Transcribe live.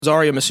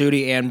Zaria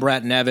Masudi and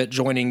Brett Nevitt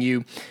joining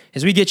you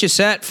as we get you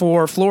set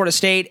for Florida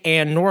State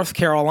and North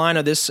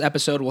Carolina. This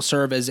episode will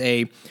serve as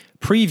a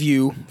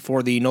preview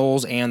for the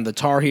Noles and the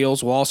Tar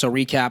Heels. We'll also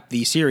recap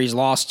the series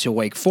loss to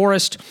Wake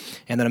Forest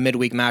and then a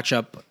midweek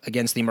matchup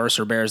against the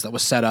Mercer Bears that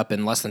was set up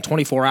in less than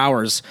 24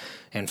 hours,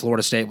 and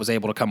Florida State was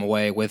able to come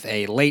away with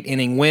a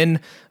late-inning win.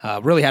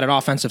 Really had an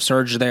offensive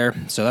surge there,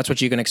 so that's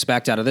what you can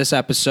expect out of this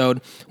episode.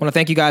 I want to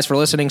thank you guys for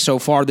listening so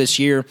far this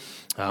year.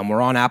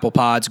 We're on Apple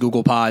Pods,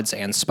 Google Pods,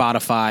 and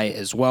Spotify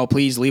as well.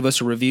 Please leave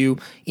us a review.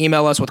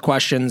 Email us with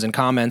questions and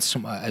comments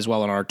as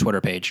well on our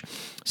Twitter page.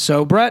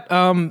 So, Brett,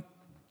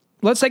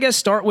 let's, I guess,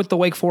 start with the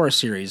Wake Forest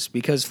series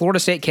because Florida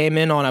State came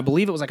in on, I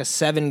believe it was like a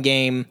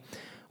 7-game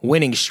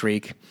winning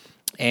streak.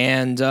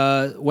 And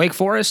Wake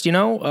Forest,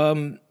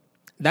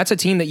 that's a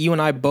team that you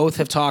and I both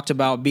have talked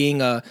about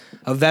being a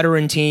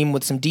veteran team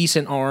with some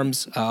decent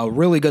arms, a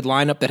really good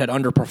lineup that had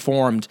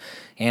underperformed.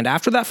 And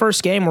after that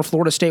first game where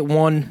Florida State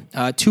won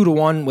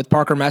 2-1 with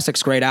Parker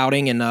Messick's great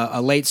outing and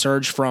a late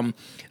surge from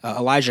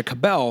Elijah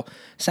Cabell,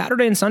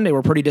 Saturday and Sunday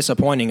were pretty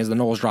disappointing as the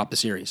Noles dropped the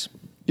series.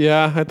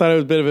 Yeah, I thought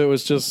a bit of it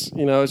was just,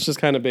 it's just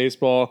kind of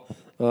baseball.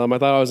 I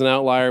thought it was an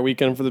outlier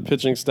weekend for the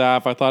pitching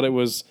staff. I thought it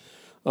was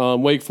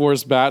Wake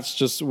Forest bats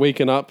just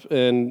waking up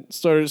and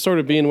sort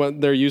of being what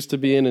they're used to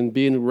being and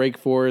being Wake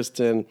Forest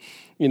and,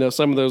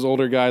 some of those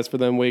older guys for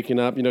them waking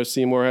up.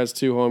 Seymour has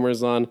 2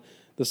 homers on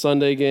the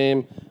Sunday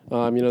game.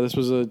 This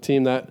was a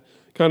team that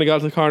kind of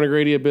got to Connor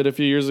Grady a bit a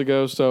few years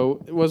ago,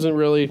 so it wasn't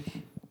really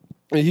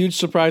a huge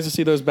surprise to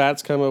see those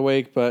bats come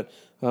awake, but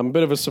a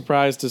bit of a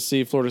surprise to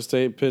see Florida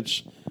State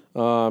pitch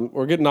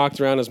or get knocked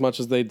around as much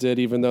as they did,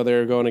 even though they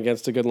were going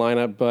against a good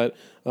lineup. But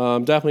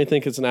definitely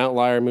think it's an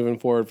outlier moving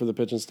forward for the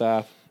pitching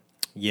staff.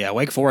 Yeah,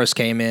 Wake Forest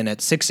came in at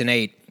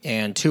 6-8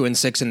 and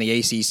 2-6 in the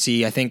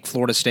ACC. I think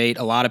Florida State,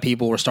 a lot of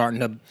people were starting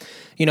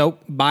to,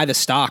 buy the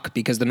stock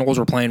because the Noles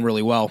were playing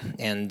really well.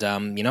 And,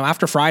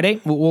 after Friday,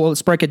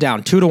 let's break it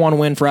down. 2-1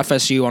 win for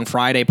FSU on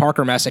Friday.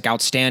 Parker Messick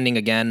outstanding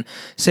again.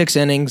 6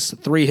 innings,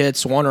 3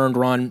 hits, 1 earned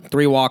run,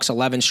 3 walks,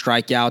 11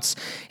 strikeouts.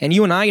 And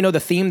you and I, the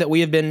theme that we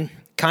have been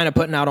kind of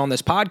putting out on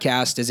this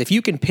podcast is if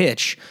you can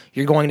pitch,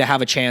 you're going to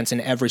have a chance in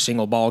every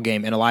single ball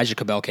game. And Elijah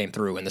Cabell came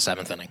through in the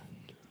 7th inning.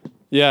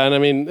 Yeah,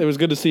 and it was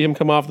good to see him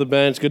come off the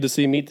bench. Good to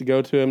see Meat to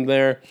go to him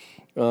there.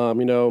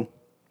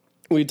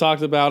 We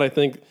talked about, I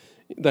think,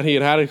 that he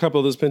had a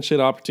couple of those pinch hit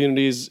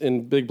opportunities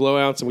in big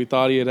blowouts, and we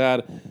thought he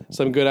had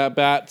some good at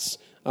bats.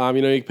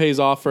 He pays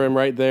off for him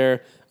right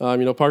there.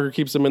 Parker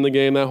keeps him in the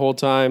game that whole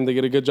time. They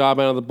get a good job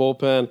out of the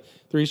bullpen.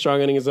 3 strong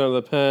innings out of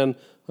the pen.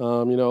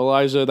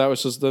 Elijah,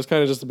 that's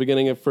kind of just the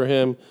beginning for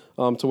him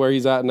to where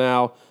he's at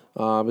now.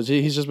 But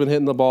he's just been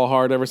hitting the ball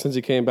hard ever since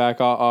he came back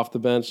off the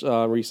bench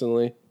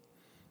recently.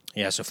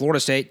 Yeah, so Florida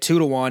State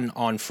 2-1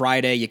 on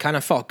Friday. You kind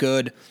of felt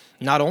good,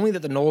 not only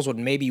that the Noles would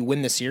maybe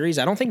win the series.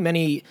 I don't think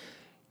many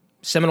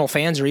Seminole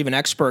fans or even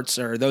experts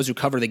or those who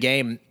cover the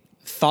game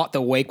thought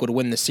that Wake would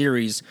win the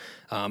series.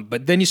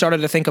 But then you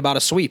started to think about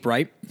a sweep,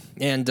 right?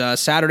 And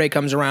Saturday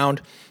comes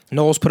around.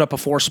 Noles put up a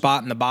 4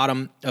 spot in the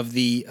bottom of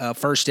the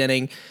first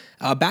inning.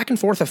 Back and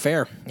forth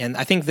affair. And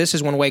I think this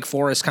is when Wake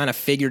Forest kind of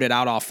figured it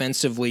out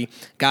offensively.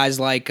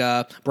 Guys like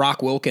Brock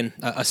Wilken,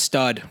 a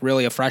stud,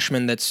 really a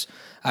freshman that's,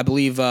 I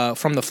believe,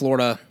 from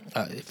the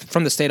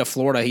state of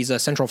Florida. He's a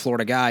Central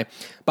Florida guy.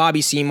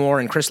 Bobby Seymour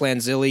and Chris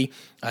Lanzilli,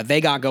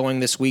 they got going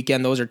this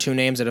weekend. Those are 2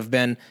 names that have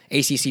been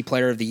ACC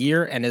Player of the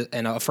Year and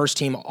a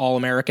first-team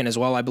All-American as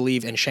well, I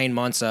believe, and Shane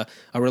Muntz, a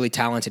really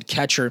talented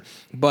catcher.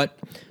 But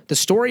the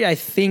story, I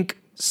think,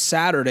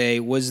 Saturday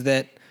was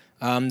that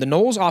the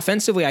Noles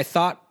offensively, I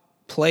thought,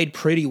 played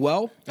pretty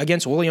well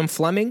against William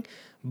Fleming,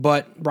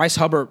 but Bryce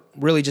Hubbard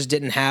really just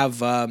didn't have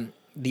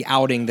the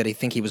outing that I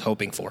think he was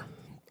hoping for.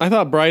 I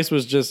thought Bryce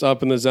was just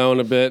up in the zone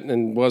a bit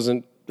and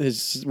wasn't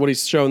what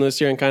he's shown this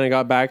year and kind of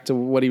got back to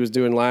what he was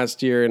doing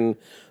last year. And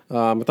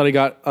I thought he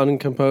got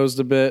uncomposed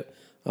a bit.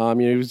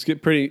 He was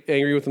pretty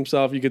angry with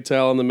himself, you could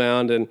tell, on the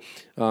mound. And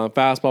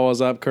fastball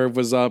was up, curve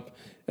was up.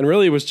 And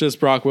really it was just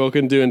Brock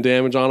Wilken doing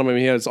damage on him.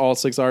 He had all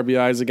 6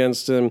 RBIs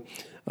against him.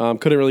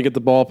 Couldn't really get the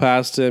ball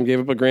past him. Gave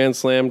up a grand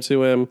slam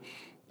to him.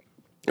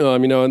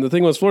 And the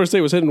thing was, Florida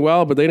State was hitting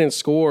well, but they didn't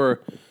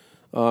score.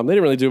 They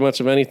didn't really do much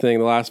of anything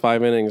the last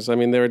 5 innings. They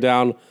were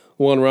down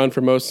 1 run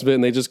for most of it,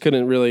 and they just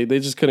couldn't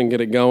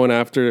get it going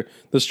after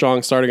the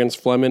strong start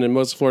against Fleming. And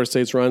most of Florida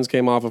State's runs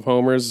came off of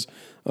homers.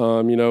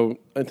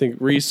 I think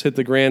Reese hit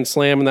the grand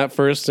slam in that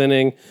first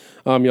inning.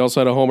 You also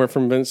had a homer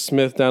from Vince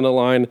Smith down the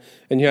line,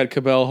 and you had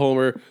Cabell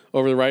homer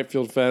over the right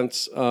field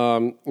fence.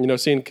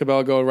 Seeing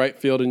Cabell go right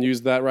field and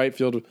use that right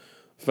field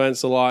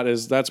fence a lot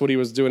that's what he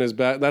was doing his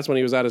best. That's when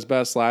he was at his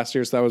best last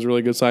year, so that was a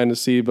really good sign to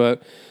see.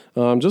 But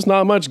just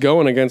not much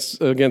going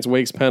against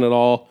Wake's pen at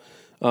all.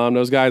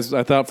 Those guys,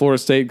 I thought Florida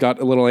State got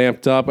a little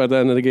amped up at the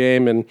end of the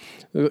game and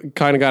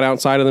kind of got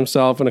outside of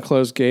themselves in a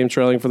close game,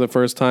 trailing for the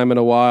first time in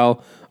a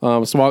while.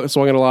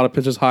 Swung at a lot of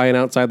pitches high and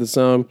outside the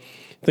zone.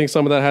 I think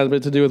some of that has a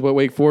bit to do with what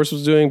Wake Forest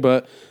was doing,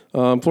 but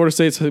Florida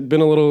State's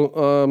been a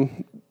little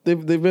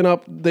they've been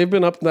up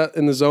that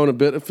in the zone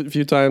a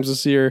few times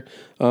this year.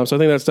 So I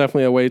think that's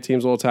definitely a way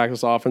teams will attack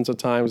this offense at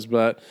times.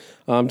 But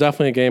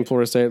definitely a game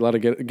Florida State let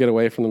it get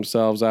away from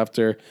themselves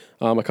after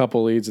a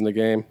couple leads in the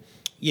game.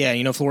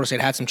 Yeah, Florida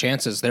State had some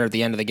chances there at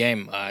the end of the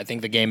game. I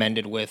think the game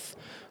ended with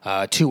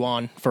 2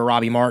 on for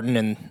Robbie Martin,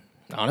 and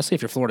honestly,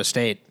 if you're Florida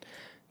State,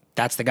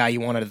 that's the guy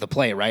you wanted at the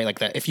plate, right? Like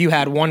that. If you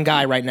had one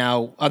guy right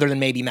now, other than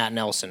maybe Matt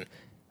Nelson,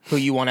 who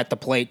you want at the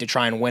plate to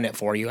try and win it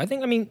for you, I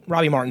mean,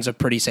 Robbie Martin's a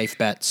pretty safe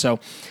bet. So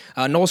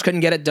Noles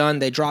couldn't get it done.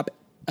 They dropped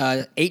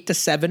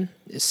 8-7.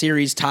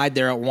 Series tied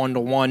there at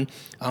 1-1.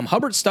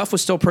 Hubbard's stuff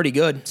was still pretty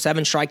good.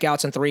 7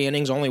 strikeouts in 3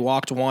 innings, only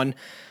walked 1.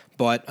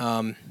 But,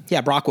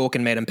 Brock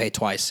Wilken made him pay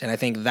twice. And I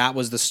think that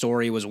was the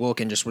story, was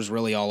Wilken just was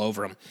really all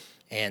over him.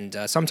 And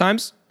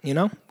sometimes,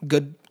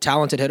 good,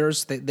 talented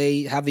hitters,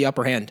 they have the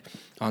upper hand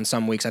on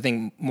some weeks. I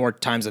think more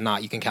times than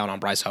not, you can count on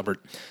Bryce Hubbard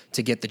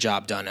to get the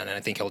job done. And I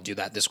think he'll do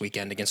that this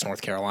weekend against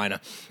North Carolina.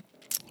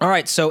 All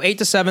right, so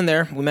 8-7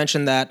 there. We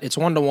mentioned that. It's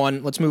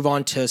 1-1. Let's move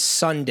on to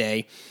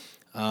Sunday.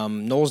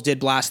 Noles did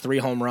blast 3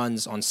 home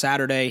runs on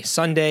Saturday.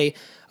 Sunday,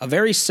 a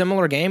very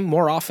similar game,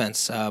 more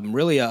offense.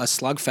 Really a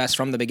slugfest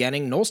from the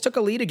beginning. Noles took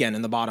a lead again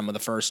in the bottom of the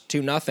first,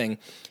 2-0,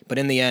 but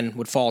in the end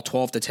would fall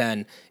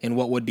 12-10 in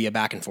what would be a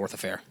back-and-forth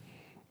affair.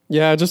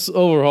 Yeah, just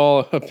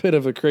overall a bit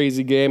of a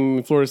crazy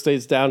game. Florida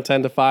State's down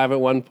 10-5 at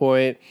one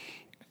point.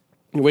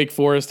 Wake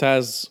Forest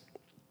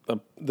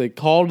they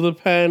called the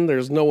pen.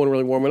 There's no one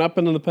really warming up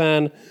into the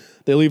pen.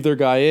 They leave their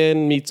guy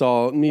in. Meat's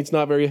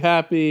not very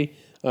happy.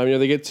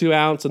 They get 2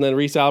 outs, and then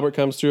Reese Albert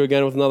comes through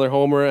again with another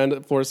homer,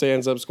 and Florida State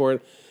ends up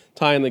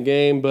tying the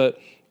game. But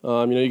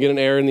you get an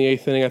error in the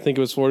 8th inning. I think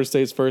it was Florida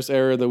State's first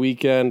error of the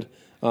weekend.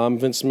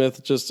 Vince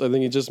Smith I think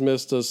he just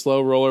missed a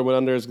slow roller, went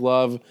under his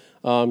glove,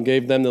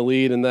 gave them the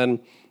lead, and then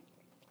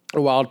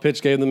a wild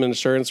pitch gave them an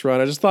insurance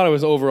run. I just thought it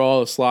was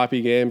overall a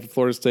sloppy game for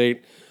Florida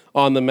State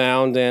on the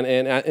mound and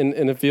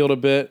in the field a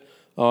bit.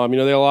 They had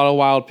a lot of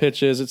wild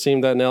pitches. It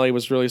seemed that Nelly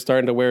was really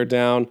starting to wear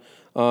down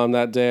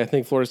that day. I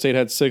think Florida State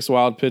had 6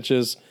 wild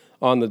pitches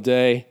on the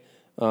day.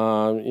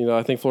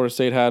 I think Florida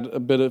State had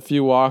a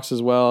few walks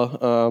as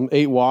well,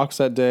 8 walks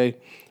that day.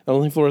 I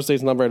don't think Florida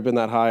State's number had been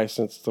that high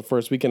since the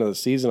first weekend of the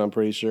season, I'm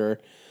pretty sure.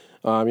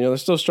 They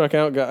still struck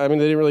out. They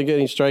didn't really get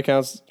any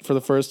strikeouts for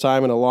the first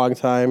time in a long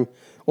time.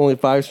 Only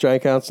 5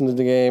 strikeouts into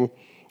the game.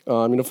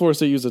 Florida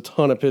State used a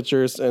ton of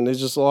pitchers, and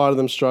a lot of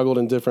them struggled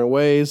in different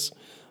ways.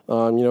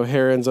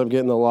 Hare ends up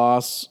getting the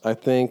loss, I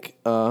think,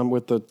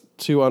 with the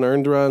 2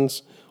 unearned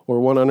runs or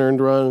 1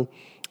 unearned run.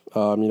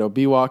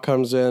 Biwak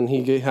comes in.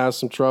 He has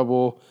some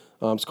trouble.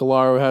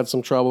 Scolaro had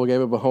some trouble,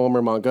 gave up a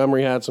homer.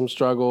 Montgomery had some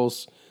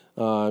struggles.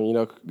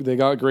 They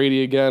got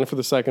Grady again for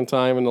the second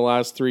time in the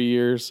last 3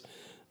 years.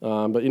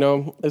 I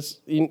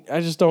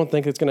just don't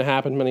think it's going to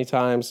happen many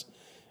times.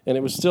 And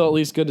it was still at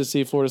least good to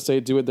see Florida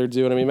State do what they're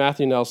doing.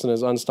 Matthew Nelson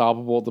is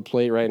unstoppable at the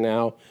plate right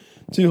now.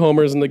 2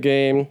 homers in the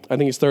game. I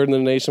think he's 3rd in the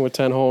nation with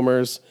 10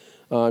 homers.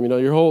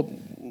 Your whole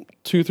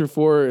 2 through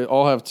 4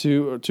 all have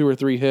 2 or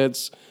 3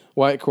 hits.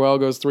 Wyatt Corral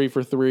goes 3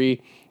 for 3.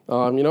 It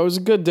was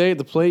a good day at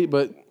the plate,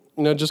 but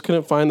just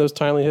couldn't find those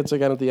timely hits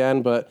again at the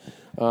end. But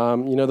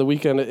the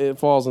weekend it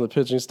falls on the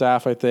pitching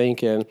staff, I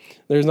think, and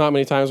there's not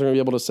many times we're gonna be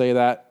able to say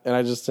that. And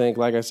I just think,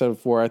 like I said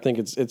before, I think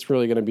it's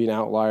really gonna be an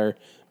outlier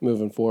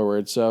moving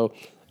forward. So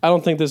I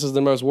don't think this is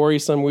the most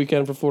worrisome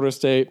weekend for Florida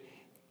State.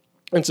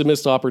 It's a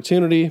missed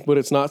opportunity, but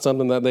it's not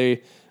something that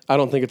I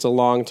don't think it's a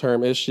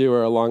long-term issue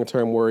or a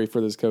long-term worry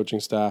for this coaching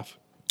staff.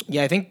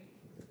 Yeah, I think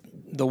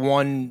the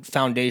one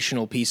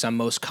foundational piece I'm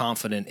most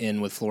confident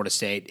in with Florida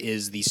State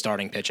is the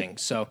starting pitching.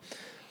 So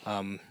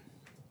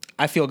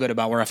I feel good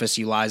about where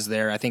FSU lies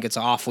there. I think it's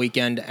an off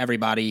weekend.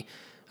 Everybody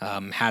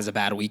has a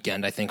bad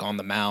weekend, I think, on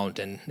the mound.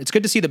 And it's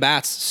good to see the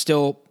bats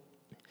still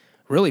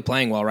really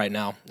playing well right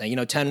now.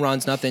 10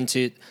 runs, nothing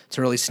to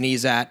really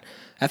sneeze at.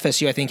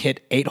 FSU, I think,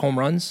 hit 8 home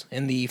runs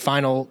in the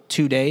final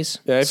 2 days.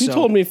 Yeah, if you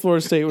told me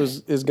Florida State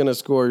is going to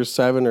score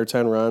 7 or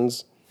 10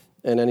 runs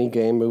in any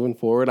game moving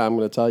forward, I'm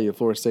going to tell you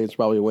Florida State's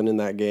probably winning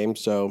that game.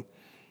 So,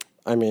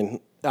 I'm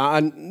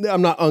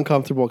not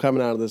uncomfortable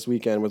coming out of this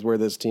weekend with where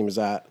this team is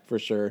at, for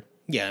sure.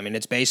 Yeah,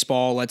 it's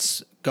baseball.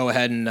 Let's go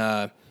ahead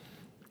and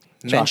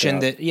mention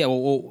that. Yeah,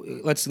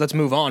 let's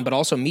move on. But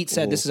also, Meat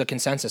said this is a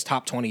consensus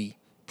top 20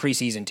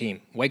 preseason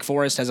team. Wake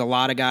Forest has a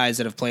lot of guys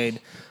that have played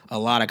a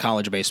lot of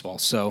college baseball.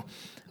 So,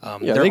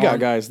 they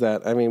got guys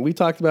that, we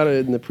talked about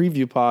it in the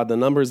preview pod, the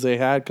numbers they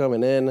had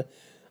coming in,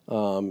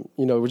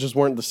 just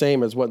weren't the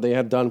same as what they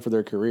had done for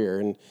their career.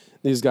 And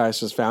these guys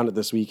just found it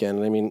this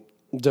weekend.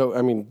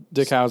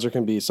 Dick Hauser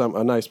can be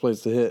a nice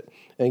place to hit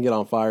and get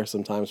on fire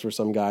sometimes for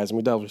some guys. And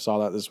we definitely saw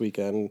that this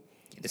weekend.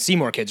 The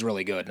Seymour kid's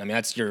really good.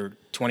 That's your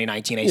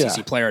 2019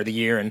 ACC Player of the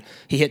Year, and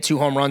he hit 2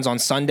 home runs on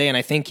Sunday, and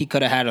I think he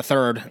could have had a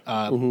third.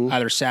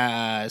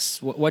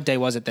 What day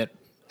was it that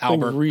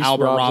Albert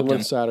robbed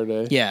him?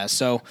 Saturday. Yeah,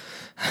 so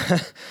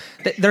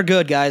they're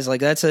good guys.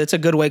 It's a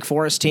good Wake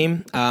Forest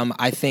team.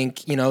 I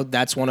think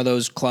that's one of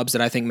those clubs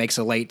that I think makes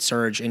a late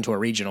surge into a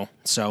regional.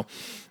 So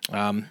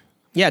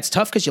Yeah, it's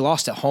tough because you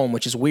lost at home,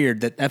 which is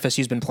weird that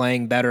FSU's been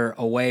playing better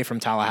away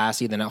from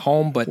Tallahassee than at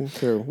home. But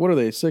Sure. What are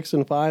they,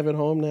 6-5 at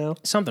home now?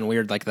 something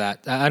weird like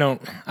that. I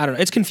don't.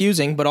 It's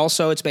confusing, but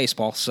also it's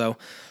baseball, so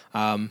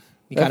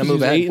you kind of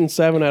move ahead.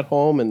 8-7 at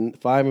home and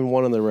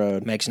 5-1 on the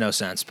road. Makes no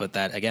sense, but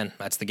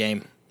that's the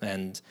game.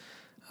 And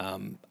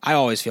I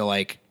always feel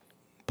like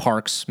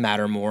parks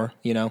matter more,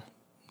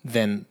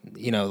 than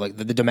like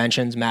the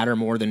dimensions matter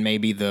more than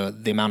maybe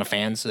the amount of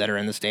fans that are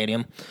in the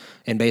stadium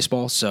in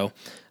baseball. So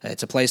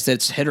it's a place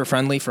that's hitter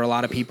friendly for a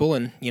lot of people,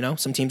 and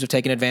some teams have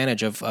taken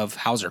advantage of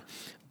Hauser.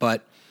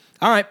 But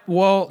all right,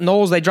 well,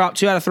 Noles, they dropped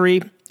 2 out of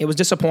 3. It was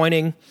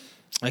disappointing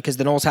because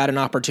the Noles had an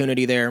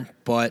opportunity there,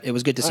 but it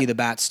was good to see the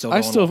bats still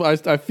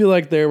going. I feel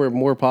like there were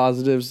more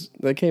positives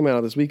that came out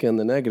of this weekend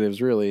than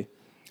negatives, really.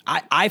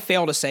 I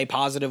fail to say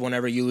positive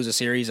whenever you lose a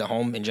series at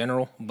home in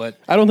general, but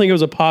I don't think it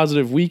was a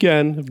positive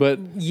weekend, but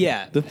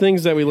yeah, the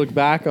things that we look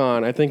back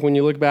on, I think when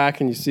you look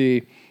back and you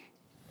see,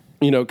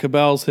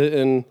 Cabell's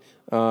hitting,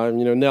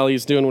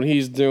 Nelly's doing what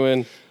he's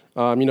doing,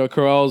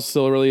 Corral's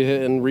still really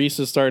hitting, Reese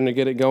is starting to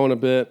get it going a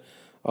bit.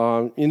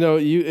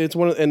 It's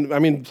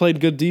played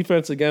good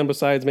defense again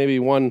besides maybe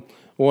one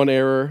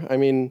error. I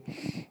mean,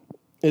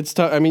 it's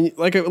tough. I mean,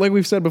 like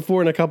we've said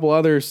before in a couple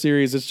other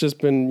series, it's just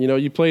been,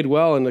 you played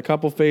well in a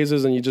couple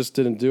phases and you just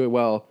didn't do it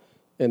well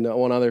in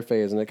one other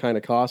phase, and it kind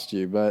of cost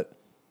you. But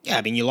yeah,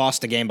 I mean, you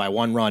lost the game by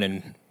 1 run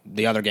and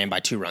the other game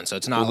by 2 runs, so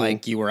it's not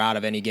like you were out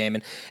of any game.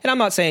 And I'm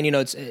not saying,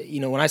 it's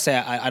when I say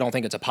I don't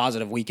think it's a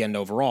positive weekend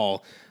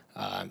overall.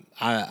 I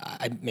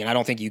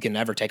don't think you can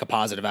ever take a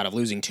positive out of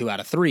losing 2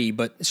 out of 3,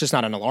 but it's just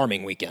not an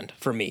alarming weekend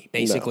for me.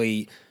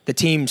 Basically, The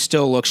team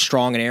still looks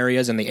strong in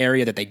areas, and the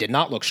area that they did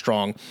not look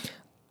strong,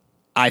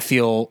 I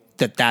feel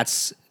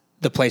that's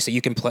the place that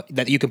you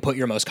can put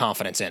your most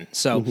confidence in.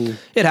 So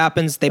it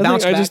happens. They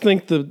bounce back. I just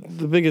think the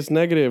biggest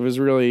negative is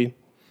really,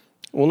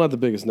 well, not the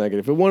biggest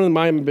negative, but one of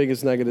my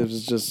biggest negatives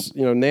is just,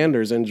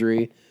 Nander's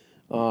injury.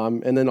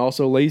 And then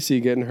also Lacey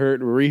getting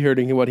hurt,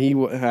 re-hurting what he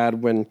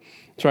had when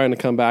trying to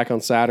come back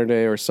on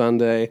Saturday or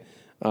Sunday.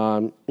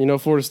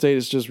 Florida State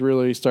is just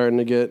really starting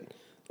to get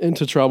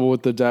into trouble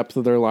with the depth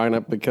of their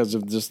lineup because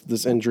of just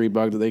this injury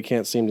bug that they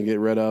can't seem to get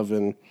rid of.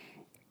 And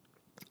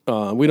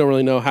we don't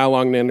really know how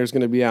long Nander's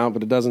going to be out,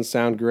 but it doesn't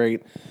sound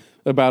great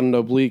about an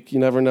oblique. You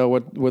never know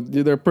what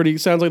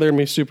sounds like they're going to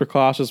be super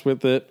cautious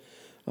with it.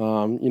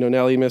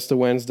 Nelly missed a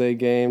Wednesday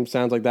game.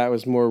 Sounds like that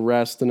was more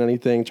rest than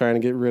anything, trying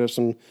to get rid of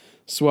some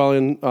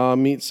swelling,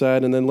 Meat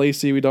said. And then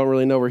Lacey, we don't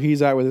really know where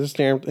he's at with his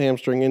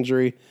hamstring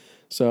injury.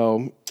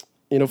 So,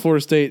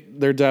 Florida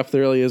State, their depth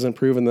really isn't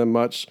proving them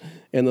much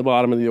in the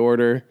bottom of the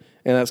order,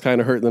 and that's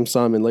kind of hurting them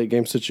some in late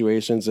game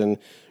situations. And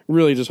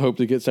really just hope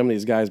to get some of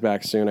these guys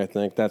back soon. I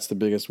think that's the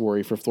biggest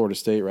worry for Florida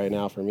State right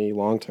now for me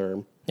long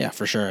term. Yeah,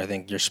 for sure. I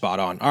think you're spot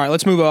on. All right,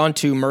 let's move on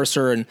to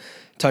Mercer and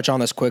touch on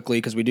this quickly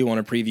because we do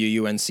want to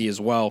preview UNC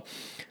as well.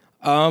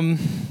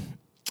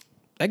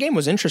 That game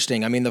was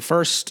interesting. I mean, the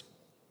first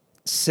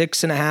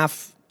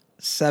 6.5,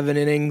 7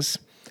 innings,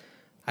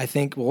 I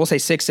think, we'll say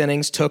 6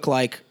 innings,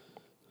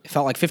 it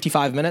felt like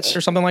 55 minutes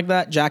or something like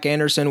that. Jack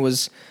Anderson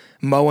was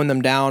mowing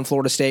them down.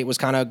 Florida State was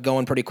kind of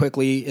going pretty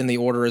quickly in the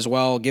order as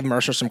well. Give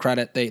Mercer some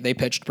credit. They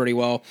pitched pretty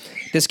well.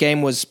 This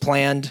game was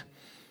planned.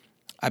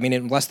 I mean,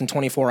 in less than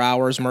 24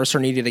 hours, Mercer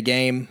needed a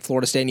game.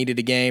 Florida State needed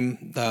a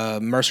game.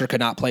 Mercer could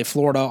not play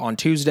Florida on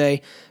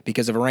Tuesday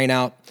because of a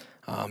rainout.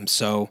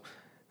 So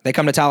they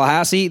come to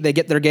Tallahassee. They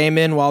get their game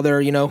in while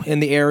they're, in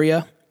the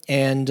area.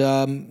 And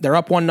they're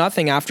up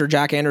 1-0 after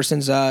Jack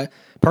Anderson's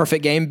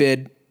perfect game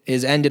bid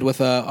is ended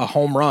with a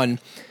home run.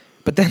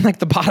 But then,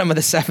 the bottom of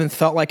the 7th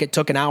felt like it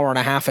took an hour and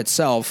a half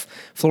itself.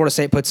 Florida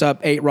State puts up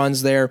 8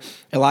 runs there.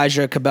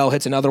 Elijah Cabell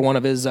hits another one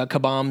of his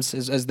kabombs,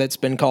 as that's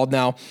been called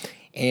now.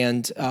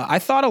 And I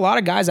thought a lot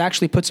of guys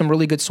actually put some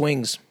really good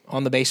swings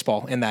on the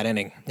baseball in that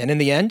inning. And in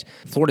the end,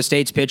 Florida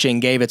State's pitching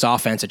gave its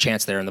offense a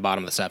chance there in the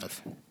bottom of the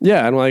 7th.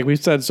 Yeah, and like we've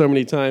said so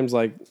many times,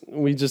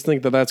 we just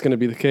think that that's going to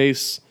be the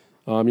case.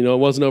 It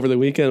wasn't over the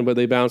weekend, but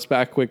they bounced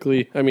back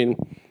quickly. I mean,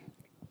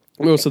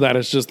 most of that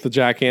is just the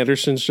Jack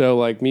Anderson show,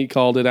 like Meat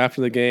called it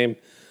after the game.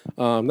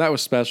 That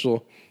was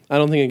special. I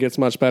don't think it gets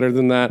much better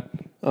than that.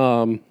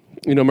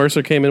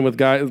 Mercer came in with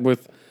guys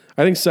with,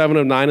 I think, 7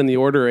 of 9 in the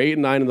order, 8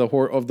 and 9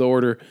 of the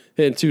order,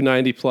 hitting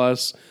 290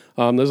 plus.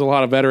 There's a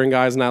lot of veteran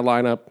guys in that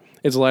lineup.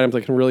 It's a lineup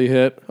that can really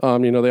hit.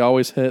 They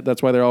always hit.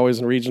 That's why they're always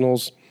in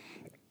regionals.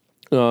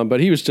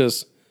 But he was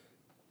just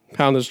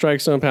pound the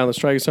strike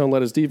zone,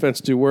 let his defense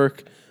do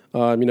work.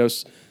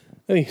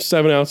 I think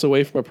 7 outs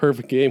away from a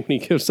perfect game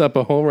when he gives up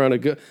a home run. A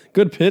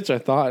good pitch, I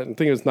thought. I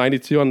think it was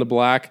 92 on the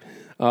black.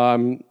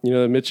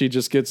 Mitchie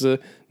just gets a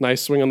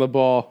nice swing on the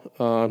ball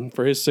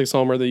for his 6th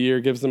homer of the year,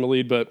 gives them a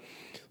lead. But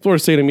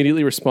Florida State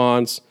immediately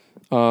responds.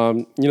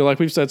 Like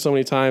we've said so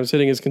many times,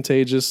 hitting is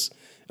contagious.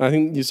 And I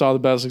think you saw the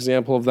best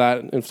example of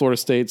that in Florida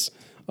State's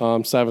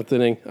 7th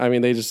inning. I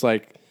mean, they just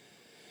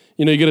you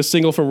get a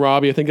single from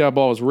Robbie. I think that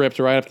ball was ripped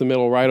right up the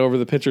middle, right over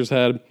the pitcher's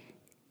head.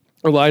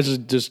 Elijah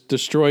just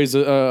destroys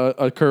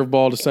a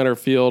curveball to center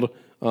field.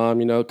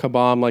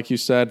 Kabam, like you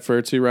said, for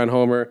a 2-run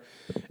homer.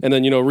 And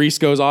then, Reese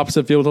goes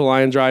opposite field to the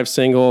line drive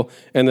single.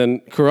 And then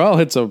Corral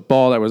hits a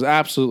ball that was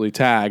absolutely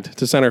tagged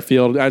to center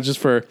field. That was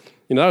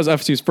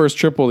FSU's first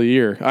triple of the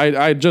year.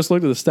 I just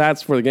looked at the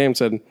stats for the game and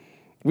said,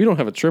 we don't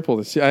have a triple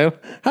this year.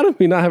 How do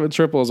we not have a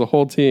triple as a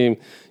whole team?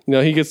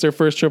 He gets their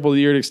first triple of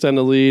the year to extend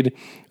the lead.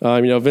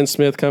 Vince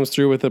Smith comes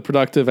through with a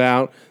productive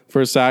out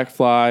for a sac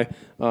fly.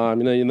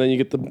 And then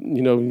you get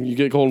you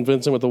get Colton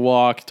Vincent with a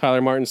walk, Tyler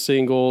Martin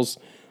singles,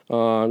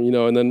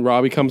 and then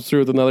Robbie comes through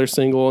with another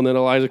single, and then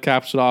Elijah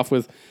caps it off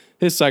with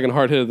his second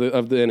hard hit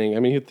of the inning.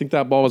 I think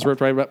that ball was ripped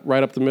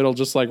right up the middle,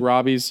 just like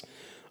Robbie's.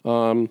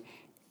 There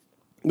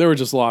were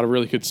just a lot of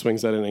really good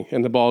swings that inning,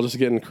 and the ball just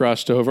getting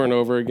crushed over and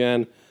over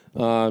again.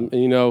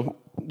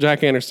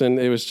 Jack Anderson,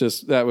 it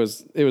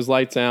was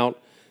lights out.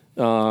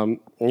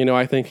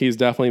 I think he's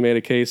definitely made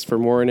a case for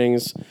more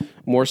innings,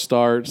 more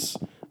starts.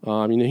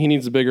 He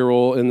needs a bigger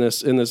role in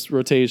this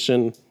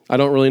rotation. I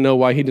don't really know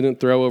why he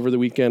didn't throw over the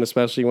weekend,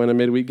 especially when a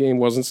midweek game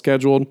wasn't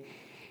scheduled.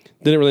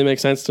 Didn't really make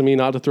sense to me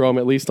not to throw him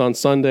at least on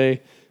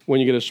Sunday when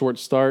you get a short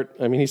start.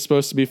 He's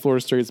supposed to be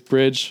Florida State's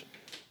bridge,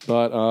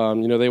 but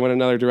they went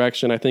another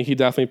direction. I think he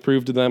definitely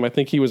proved to them. I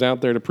think he was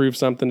out there to prove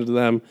something to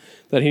them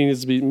that he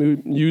needs to be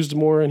used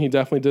more, and he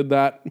definitely did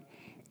that.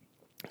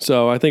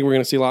 So I think we're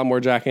going to see a lot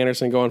more Jack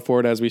Anderson going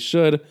forward, as we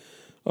should.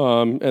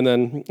 And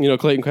then,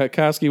 Clayton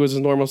Kwiatkowski was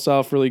his normal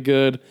self, really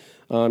good.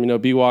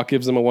 B-Walk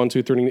gives them a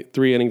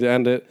 1-2-3 inning to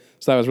end it.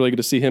 So that was really good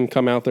to see him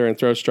come out there and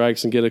throw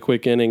strikes and get a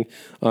quick inning.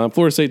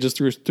 Florida State just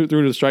threw to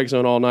the strike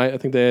zone all night. I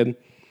think they had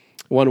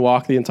one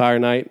walk the entire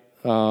night.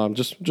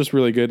 Just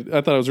really good.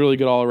 I thought it was really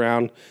good all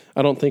around.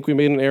 I don't think we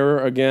made an error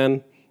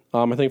again.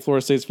 I think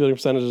Florida State's fielding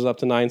percentage is up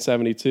to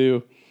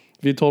 .972.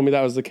 If you told me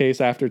that was the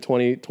case after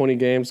 20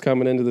 games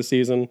coming into the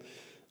season,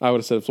 I would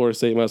have said Florida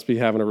State must be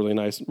having a really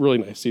nice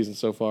season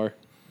so far.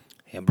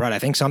 Yeah, Brett, I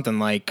think something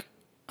like,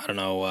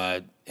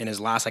 in his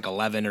last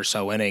 11 or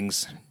so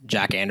innings,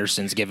 Jack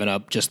Anderson's given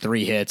up just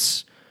 3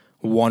 hits,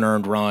 1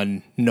 earned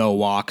run, no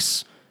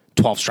walks,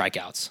 12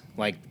 strikeouts,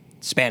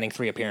 spanning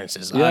 3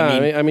 appearances.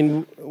 Yeah,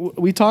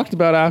 we talked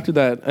about after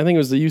that, I think it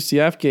was the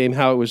UCF game,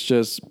 how it was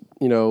just,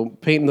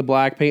 painting the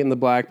black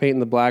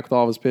with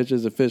all of his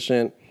pitches,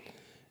 efficient.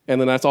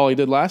 And then that's all he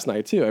did last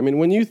night, too.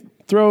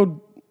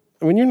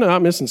 When you're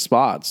not missing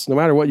spots, no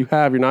matter what you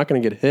have, you're not going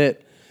to get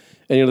hit.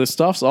 And, the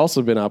stuff's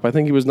also been up. I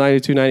think he was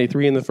 92,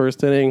 93 in the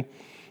first inning,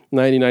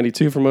 90,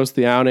 92 for most of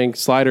the outing.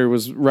 Slider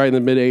was right in the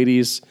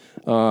mid-80s.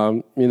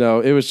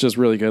 It was just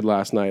really good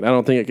last night. I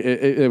don't think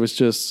it was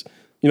just,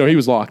 he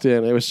was locked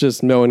in. It was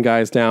just mowing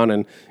guys down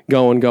and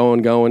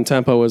going.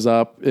 Tempo was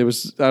up. I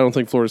don't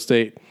think Florida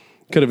State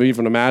could have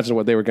even imagined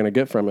what they were going to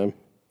get from him.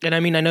 And I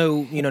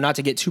know, not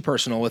to get too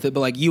personal with it,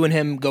 but you and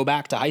him go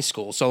back to high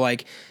school. So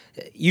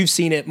you've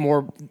seen it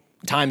more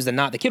times than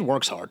not. The kid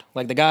works hard.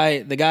 The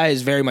guy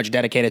is very much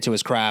dedicated to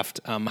his craft.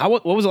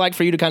 What was it like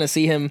for you to kind of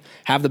see him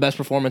have the best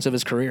performance of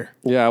his career?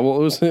 Yeah,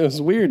 well, it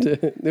was weird.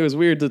 It was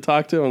weird to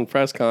talk to him in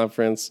press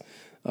conference.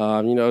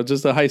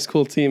 Just a high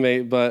school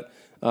teammate, but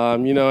I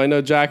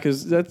know Jack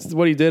that's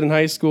what he did in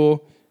high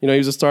school. He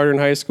was a starter in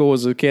high school,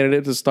 was a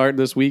candidate to start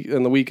this week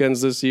and the weekends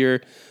this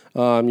year.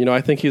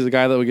 I think he's a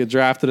guy that would get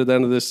drafted at the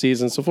end of this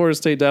season. So Florida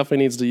State definitely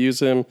needs to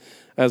use him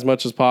as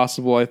much as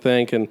possible, I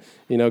think, and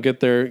get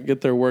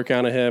their work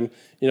out of him.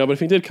 But if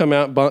he did come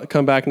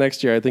back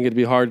next year, I think it'd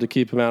be hard to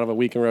keep him out of a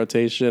weekend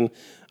rotation.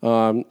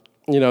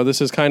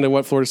 This is kind of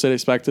what Florida State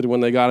expected when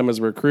they got him as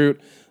a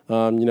recruit.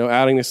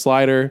 Adding the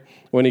slider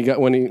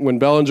when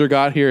Bellinger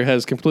got here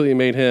has completely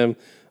made him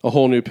a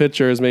whole new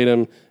pitcher. Has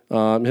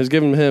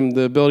given him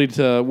the ability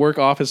to work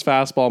off his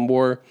fastball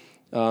more.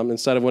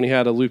 Instead of when he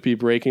had a loopy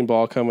breaking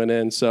ball coming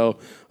in. So,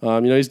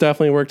 he's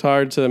definitely worked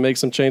hard to make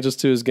some changes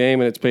to his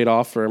game, and it's paid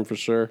off for him for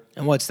sure.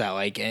 And what's that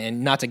like?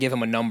 And not to give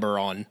him a number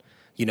on,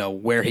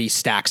 where he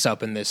stacks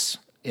up in this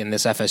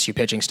FSU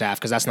pitching staff,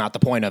 because that's not the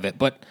point of it.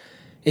 But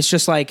it's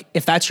just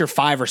if that's your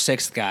 5th or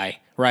 6th guy,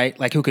 right?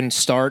 Who can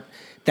start,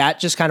 that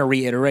just kind of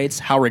reiterates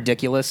how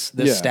ridiculous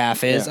this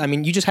staff is. Yeah.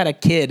 You just had a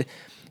kid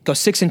go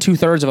 6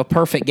 2/3 of a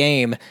perfect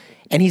game,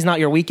 and he's not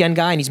your weekend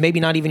guy, and he's maybe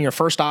not even your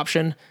first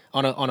option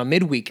on a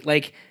midweek.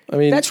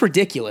 That's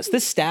ridiculous.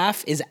 This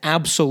staff is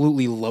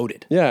absolutely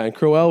loaded. Yeah, and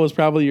Crowell was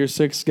probably your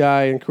 6th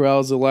guy, and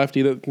Crowell's a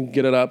lefty that can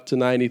get it up to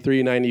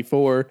 93,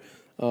 94.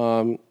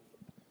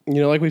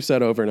 Like we've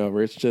said over and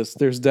over, it's just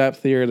there's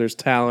depth here, there's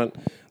talent,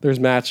 there's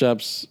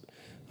matchups.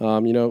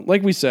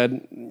 Like we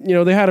said,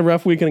 they had a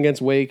rough weekend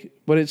against Wake,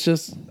 but it's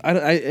just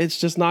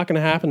not going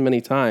to happen many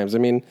times.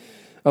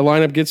 A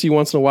lineup gets you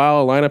once in a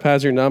while. A lineup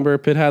has your number.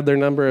 Pitt had their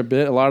number a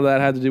bit. A lot of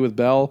that had to do with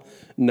Bell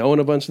knowing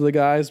a bunch of the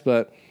guys.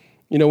 But,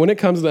 when it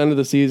comes to the end of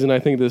the season, I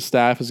think this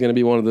staff is going to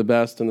be one of the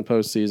best in the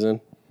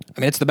postseason.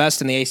 It's the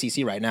best in the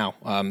ACC right now,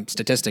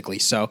 statistically.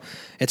 So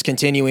it's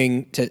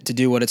continuing to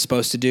do what it's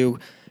supposed to do.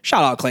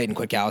 Shout out Clayton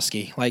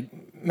Kwiatkowski.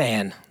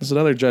 Man. It's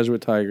another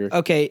Jesuit Tiger.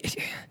 Okay.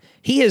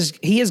 He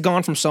has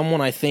gone from someone,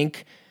 I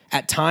think,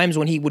 at times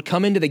when he would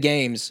come into the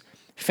games,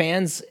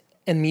 fans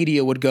and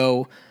media would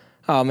go,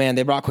 oh, man,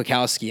 they brought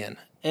Kwiatkowski in.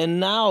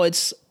 And now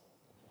it's,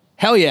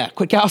 Hell yeah,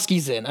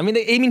 Kwiatkowski's in. I mean,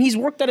 he's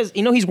worked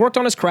he's worked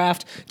on his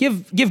craft.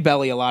 Give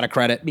Belly a lot of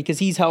credit because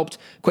he's helped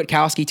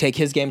Kwiatkowski take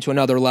his game to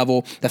another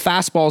level. The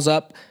fastball's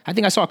up. I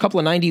think I saw a couple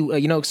of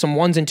 90, some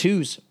ones and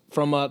twos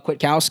from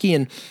Kwiatkowski,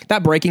 and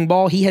that breaking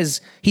ball, he's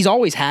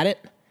always had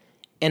it.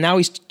 And now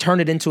he's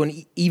turned it into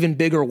an even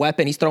bigger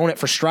weapon. He's throwing it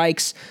for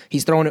strikes.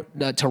 He's throwing it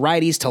to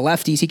righties, to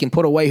lefties. He can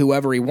put away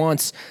whoever he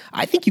wants.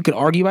 I think you could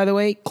argue, by the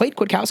way, Clayton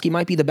Kwiatkowski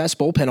might be the best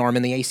bullpen arm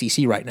in the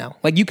ACC right now.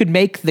 Like, you could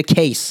make the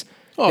case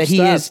that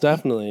he is.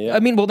 Definitely, yeah. I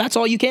mean, well, that's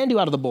all you can do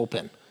out of the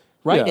bullpen,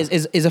 right? Yeah.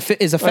 Is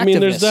effectiveness. I mean,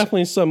 there's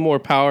definitely some more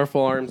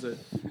powerful arms that,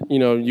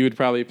 you would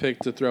probably pick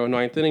to throw a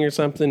ninth inning or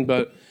something,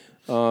 but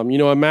a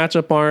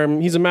matchup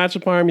arm, he's a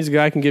matchup arm. He's a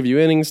guy who can give you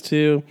innings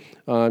too.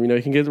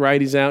 He can get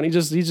righties out. He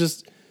just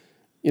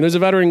he's a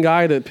veteran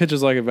guy that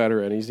pitches like a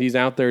veteran. He's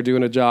out there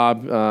doing a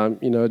job.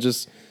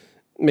 Just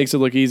makes it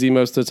look easy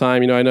most of the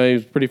time. I know he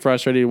was pretty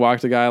frustrated. He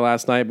walked a guy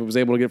last night, but was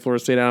able to get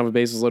Florida State out of a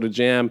bases loaded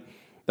jam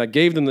that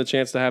gave them the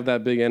chance to have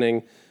that big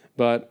inning.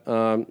 But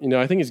I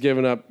think he's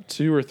given up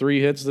 2 or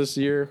 3 hits this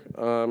year,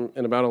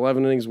 and about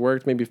 11 innings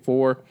worked, maybe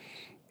 4.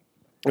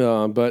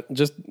 But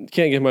just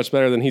can't get much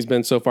better than he's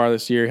been so far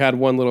this year. Had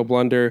one little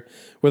blunder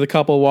with a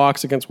couple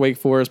walks against Wake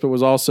Forest, but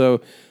was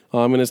also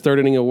in his 3rd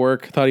inning of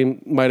work. Thought he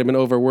might have been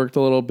overworked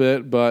a little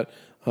bit, but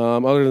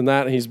other than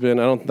that, I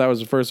don't think that was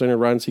the first inning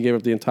runs he gave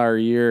up the entire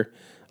year.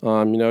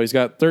 He's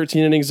got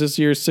 13 innings this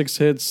year, 6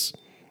 hits,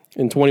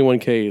 and 21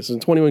 Ks.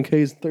 And 21 Ks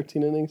in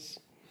 13 innings.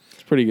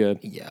 It's pretty good.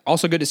 Yeah.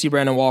 Also good to see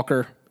Brandon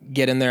Walker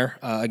get in there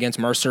against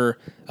Mercer,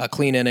 a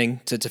clean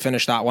inning to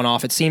finish that one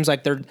off. It seems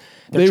like they're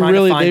trying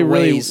to find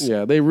ways.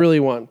 They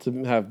really want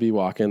to have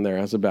B-Walk in there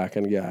as a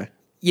back-end guy.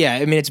 Yeah,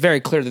 I mean, it's very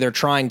clear that they're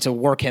trying to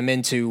work him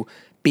into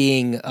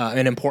being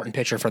an important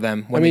pitcher for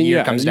them when the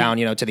year comes down,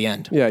 to the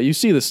end. Yeah, you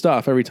see the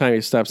stuff every time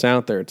he steps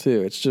out there,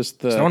 too. It's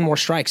just he's throwing more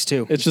strikes,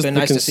 too. It's just the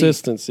nice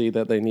consistency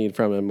that they need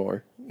from him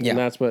more. Yeah.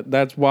 And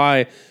that's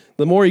why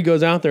the more he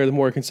goes out there, the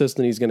more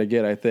consistent he's going to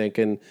get, I think.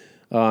 And,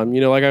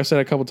 like I've said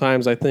a couple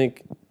times, I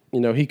think,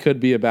 he could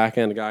be a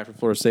back-end guy for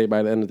Florida State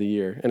by the end of the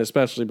year, and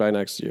especially by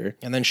next year.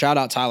 And then shout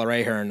out Tyler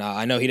Ahern.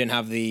 I know he didn't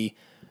have the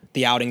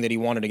outing that he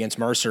wanted against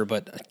Mercer,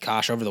 but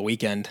gosh, over the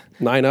weekend,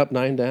 9 up,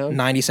 9 down,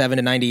 97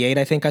 to 98.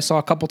 I think I saw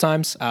a couple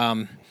times.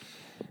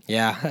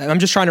 Yeah, I'm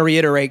just trying to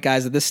reiterate,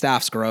 guys, that this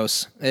staff's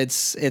gross.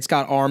 It's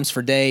got arms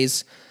for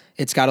days.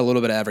 It's got a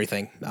little bit of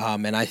everything,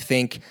 and I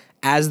think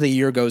as the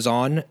year goes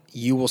on,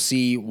 you will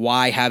see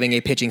why having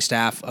a pitching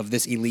staff of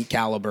this elite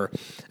caliber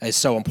is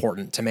so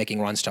important to making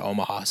runs to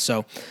Omaha.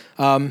 So,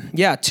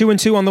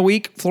 2-2 on the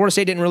week. Florida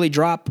State didn't really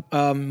drop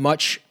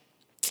much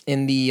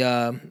in the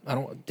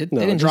they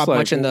didn't drop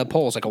much in the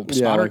polls, like a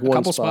spot or a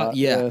couple spots.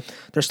 Yeah.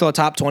 They're still a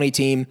top 20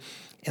 team.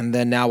 And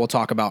then now we'll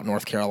talk about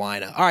North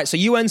Carolina. All right, so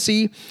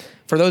UNC,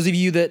 for those of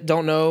you that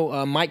don't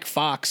know, Mike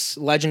Fox,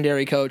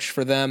 legendary coach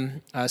for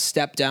them,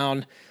 stepped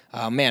down.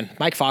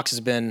 Mike Fox has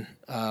been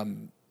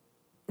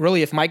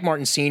really, if Mike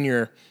Martin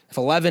Sr., if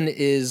 11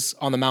 is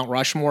on the Mount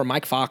Rushmore,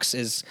 Mike Fox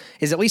is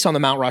at least on the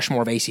Mount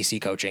Rushmore of ACC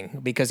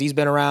coaching because he's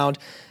been around.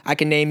 I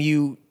can name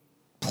you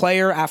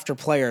player after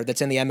player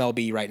that's in the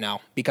MLB right now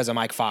because of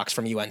Mike Fox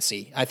from UNC.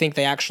 I think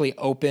they actually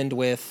opened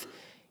with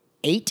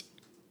 8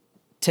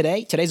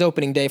 today. Today's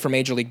opening day for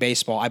Major League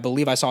Baseball. I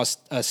believe I saw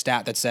a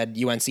stat that said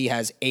UNC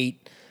has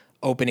 8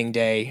 opening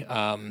day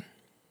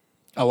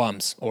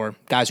alums or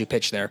guys who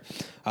pitch there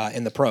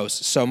in the pros.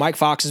 So Mike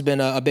Fox has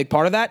been a big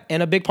part of that,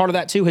 and a big part of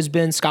that too has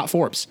been Scott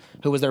Forbes,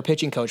 who was their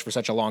pitching coach for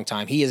such a long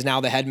time. He is now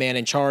the head man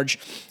in charge.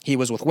 He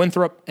was with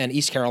Winthrop and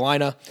East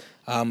Carolina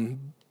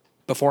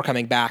before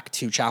coming back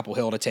to Chapel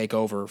Hill to take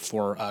over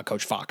for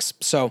Coach Fox.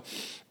 So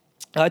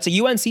it's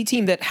a UNC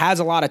team that has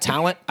a lot of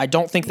talent. I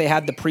don't think they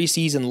had the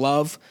preseason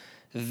love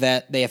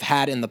that they have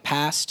had in the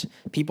past.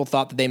 People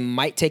thought that they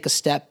might take a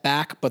step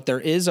back, but there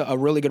is a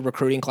really good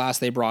recruiting class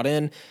they brought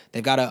in.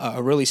 They've got a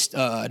really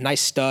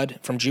nice stud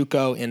from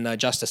JUCO in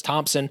Justice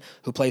Thompson,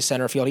 who plays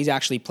center field. He's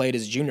actually played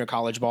his junior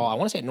college ball, I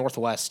want to say at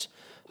Northwest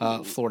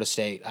Florida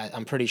State.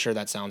 I'm pretty sure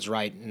that sounds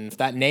right. And if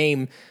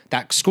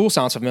that school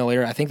sounds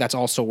familiar, I think that's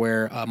also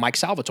where Mike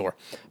Salvatore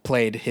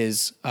played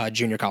his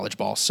junior college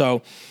ball.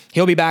 So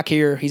he'll be back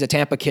here. He's a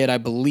Tampa kid, I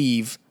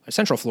believe, a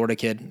Central Florida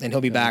kid, and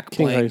he'll be back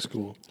King playing. High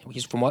School.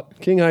 He's from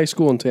what? King High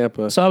School in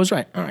Tampa. So I was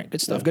right. All right,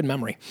 good stuff. Yeah. Good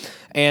memory.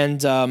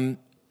 And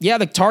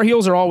the Tar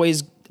Heels are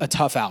always a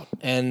tough out,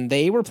 and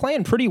they were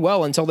playing pretty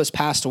well until this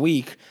past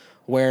week,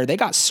 where they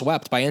got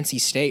swept by NC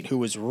State, who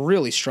was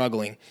really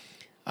struggling.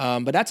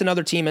 But that's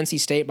another team, NC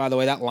State, by the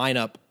way. That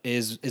lineup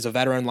is a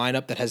veteran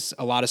lineup that has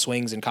a lot of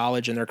swings in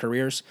college in their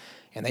careers,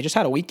 and they just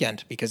had a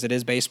weekend because it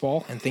is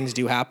baseball and things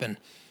do happen.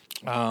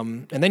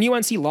 And then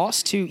UNC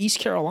lost to East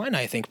Carolina,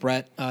 I think,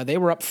 Brett. They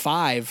were up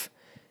 5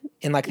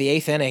 in like the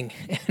 8th inning.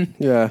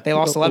 Yeah. They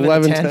lost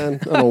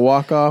 11-10 on a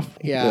walk-off.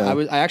 Yeah.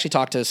 I actually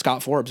talked to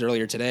Scott Forbes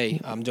earlier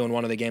today. I'm doing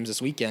one of the games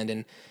this weekend,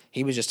 and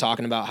he was just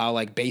talking about how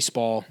like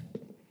baseball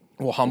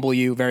will humble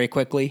you very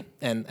quickly.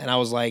 And I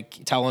was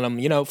like telling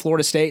him,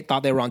 Florida State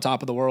thought they were on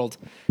top of the world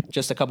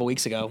just a couple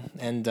weeks ago.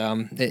 And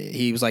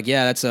he was like,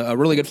 yeah, that's a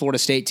really good Florida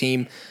State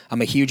team.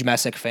 I'm a huge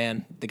Messick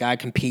fan. The guy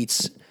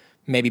competes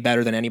maybe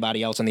better than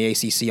anybody else in the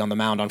ACC on the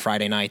mound on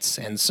Friday nights.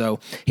 And so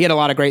he had a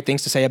lot of great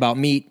things to say about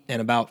Meat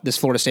and about this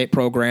Florida State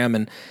program.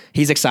 And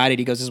he's excited.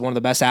 He goes, this is one of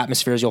the best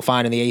atmospheres you'll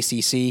find in the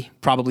ACC,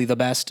 probably the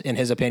best in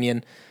his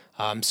opinion.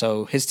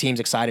 So his team's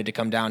excited to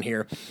come down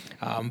here.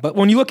 But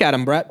when you look at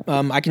him, Brett,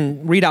 I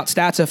can read out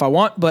stats if I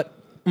want, but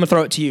I'm going to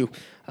throw it to you.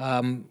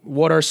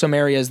 What are some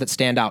areas that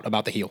stand out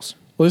about the Heels?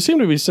 Well, they seem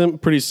to be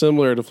pretty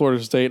similar to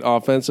Florida State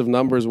offensive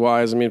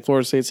numbers-wise. I mean,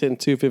 Florida State's hitting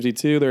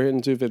 252. They're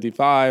hitting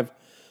 255.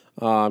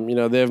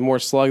 They have more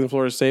slug than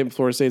Florida State, but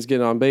Florida State's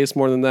getting on base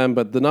more than them.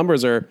 But the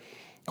numbers are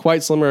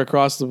quite similar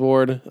across the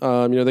board.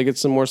 They get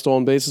some more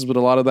stolen bases, but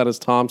a lot of that is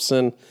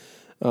Thompson.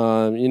 They've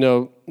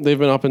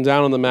been up and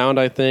down on the mound,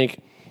 I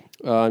think.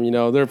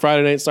 Their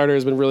Friday night starter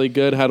has been really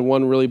good, had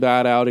one really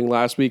bad outing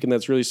last week, and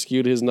that's really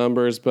skewed his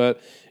numbers.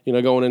 But,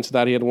 going into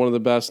that, he had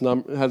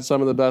had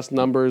some of the best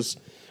numbers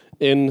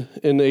in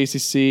the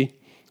ACC.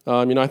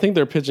 I think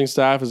their pitching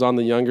staff is on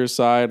the younger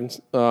side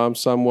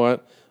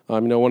somewhat.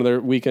 One of their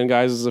weekend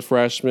guys is a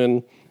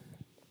freshman.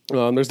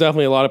 There's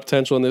definitely a lot of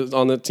potential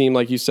on the team,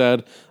 like you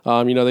said.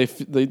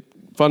 They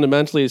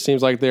fundamentally, it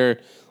seems like they're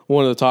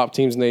one of the top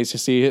teams in the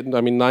ACC.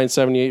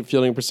 978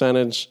 fielding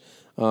percentage.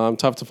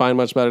 Tough to find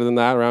much better than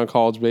that around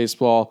college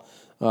baseball.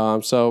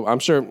 So I'm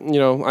sure,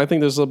 I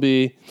think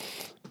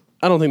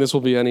I don't think this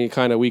will be any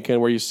kind of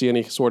weekend where you see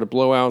any sort of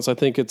blowouts. I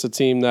think it's a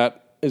team that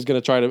is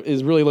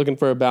is really looking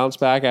for a bounce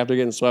back after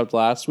getting swept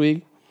last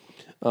week.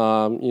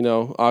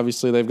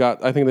 Obviously they've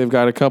got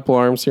a couple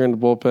arms here in the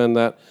bullpen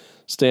that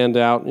stand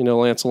out.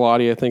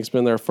 Lancelotti, I think, has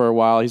been there for a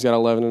while. He's got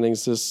 11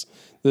 innings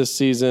this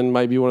season.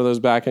 Might be one of those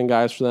back end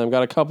guys for them.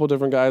 Got a couple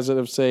different guys that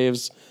have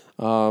saves.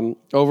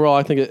 Overall,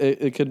 I think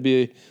it could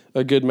be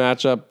a good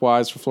matchup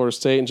wise for Florida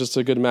State and just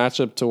a good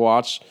matchup to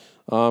watch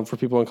for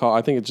people in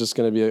college. I think it's just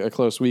going to be a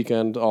close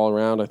weekend all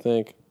around, I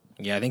think.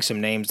 Yeah, I think some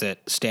names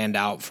that stand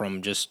out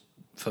from just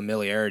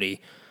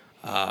familiarity.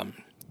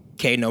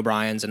 Caden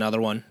O'Brien's another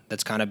one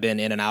that's kind of been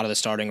in and out of the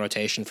starting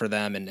rotation for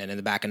them and in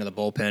the back end of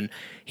the bullpen.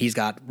 He's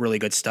got really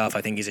good stuff.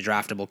 I think he's a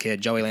draftable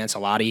kid. Joey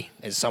Lancelotti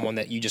is someone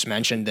that you just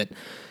mentioned that,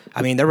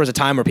 there was a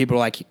time where people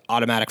were like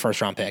automatic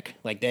first-round pick.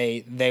 Like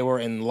they were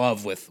in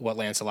love with what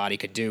Lancelotti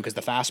could do because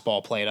the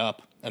fastball played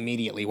up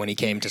immediately when he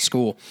came to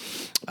school.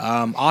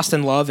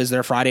 Austin Love is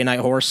their Friday night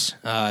horse,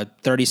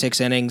 36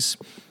 innings,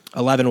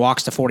 11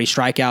 walks to 40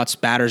 strikeouts,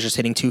 batters just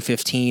hitting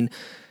 215.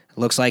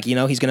 Looks like,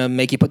 he's going to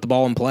make you put the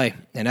ball in play,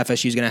 and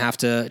FSU's going to have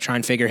to try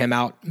and figure him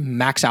out.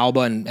 Max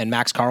Alba and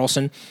Max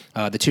Carlson,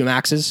 the two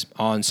Maxes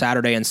on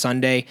Saturday and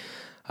Sunday.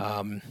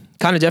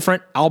 Kind of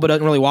different. Alba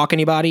doesn't really walk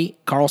anybody.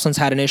 Carlson's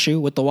had an issue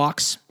with the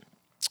walks.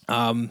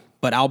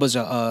 But Alba's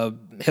a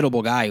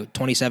hittable guy,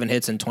 27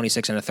 hits and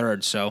 26 and a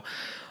third. So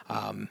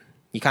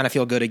you kind of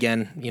feel good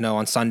again,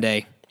 on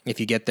Sunday if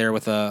you get there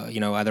with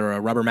either a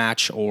rubber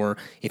match or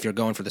if you're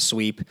going for the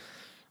sweep.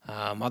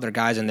 Other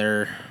guys in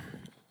there.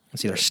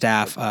 Let's see their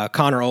staff.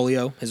 Connor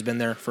Olio has been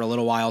there for a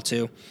little while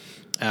too.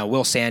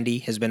 Will Sandy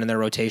has been in their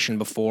rotation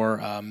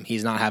before.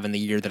 He's not having the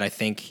year that I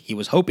think he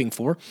was hoping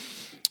for.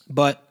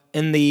 But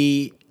in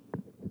the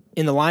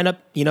lineup,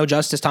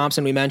 Justice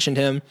Thompson, we mentioned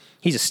him.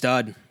 He's a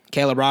stud.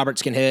 Caleb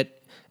Roberts can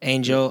hit.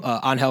 Angel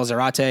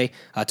Zarate,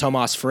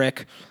 Tomas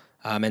Frick,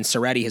 and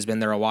Soretti has been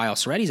there a while.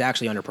 Soretti's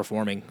actually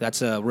underperforming.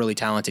 That's a really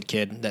talented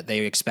kid that they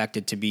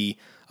expected to be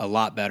a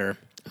lot better.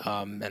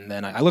 And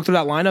then I looked through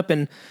that lineup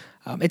and.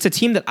 It's a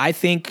team that I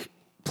think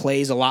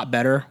plays a lot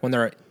better when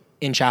they're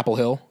in Chapel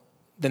Hill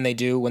than they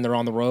do when they're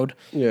on the road.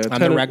 Yeah,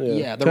 10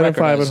 and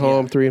 5 at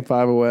home, 3 and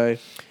 5 away.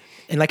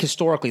 And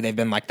historically, they've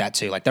been like that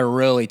too. They're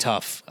really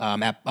tough.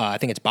 I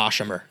think it's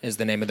Boshemer is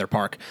the name of their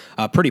park.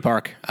 Pretty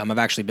park. I've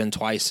actually been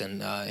twice,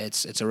 and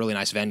it's a really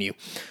nice venue.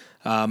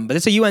 But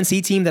it's a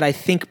UNC team that I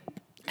think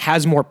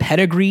has more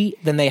pedigree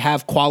than they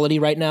have quality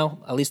right now.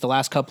 At least the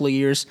last couple of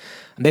years,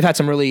 and they've had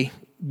some really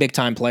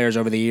big-time players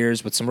over the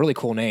years with some really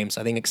cool names.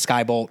 I think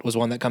Skybolt was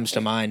one that comes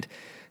to mind.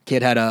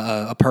 Kid had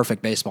a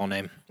perfect baseball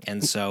name.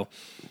 And so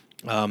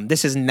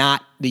this is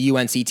not the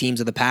UNC teams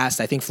of the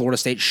past. I think Florida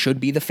State should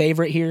be the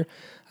favorite here.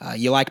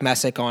 You like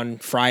Messick on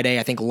Friday.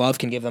 I think Love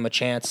can give them a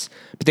chance.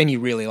 But then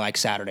you really like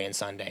Saturday and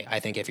Sunday, I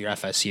think, if you're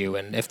FSU.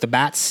 And if the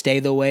bats stay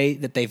the way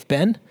that they've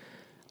been,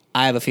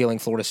 I have a feeling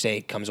Florida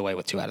State comes away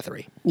with 2 out of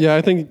 3. Yeah,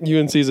 I think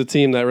UNC is a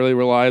team that really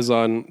relies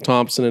on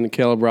Thompson and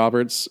Caleb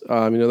Roberts.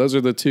 Those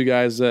are the two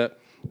guys that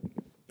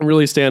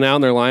really stand out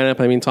in their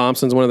lineup.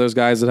 Thompson's one of those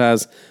guys that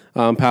has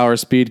power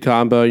speed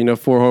combo,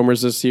 4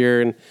 homers this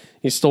year, and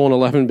he's stolen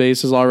 11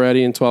 bases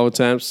already in 12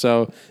 attempts.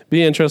 So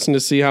be interesting to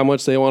see how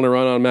much they want to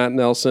run on Matt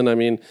Nelson.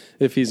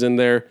 If he's in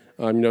there,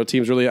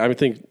 teams really, I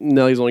think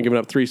Nelly's only given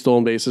up 3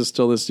 stolen bases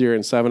still this year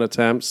in 7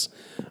 attempts.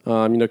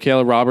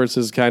 Caleb Roberts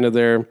is kind of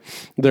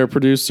their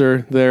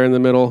producer there in the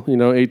middle,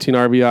 18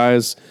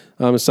 RBIs,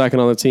 second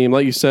on the team.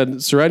 Like you said,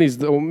 Soretti's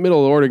the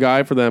middle of the order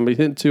guy for them, but he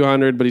hit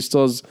 200, but he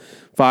still has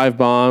 5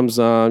 bombs,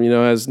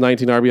 has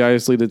 19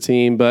 RBIs to lead the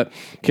team. But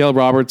Caleb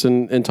Roberts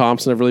and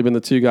Thompson have really been the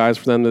 2 guys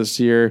for them this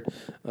year.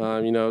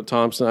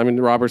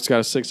 Roberts got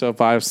a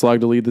 605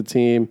 slug to lead the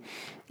team.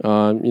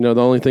 The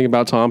only thing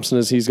about Thompson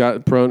is he's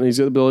prone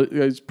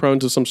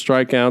to some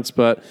strikeouts,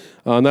 but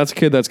that's a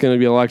kid that's going to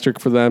be electric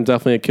for them.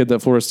 Definitely a kid that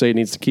Florida State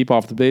needs to keep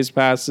off the base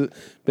paths.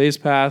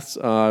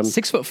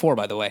 6'4",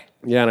 by the way.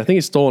 Yeah, and I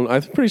think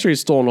I'm pretty sure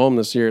he's stolen home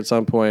this year at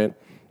some point.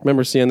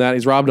 Remember seeing that.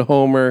 He's robbed a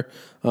homer.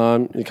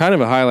 Kind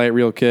of a highlight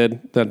reel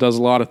kid that does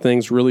a lot of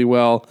things really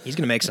well. He's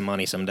going to make some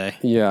money someday.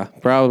 Yeah,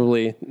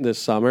 probably this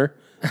summer.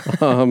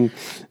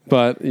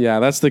 But yeah,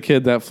 that's the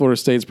kid that Florida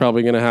State's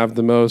probably going to have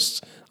the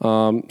most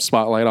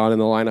spotlight on in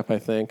the lineup, I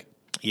think.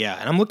 Yeah,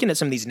 and I'm looking at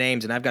some of these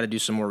names, and I've got to do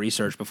some more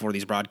research before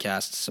these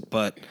broadcasts.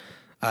 But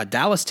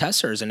Dallas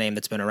Tesser is a name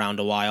that's been around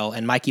a while,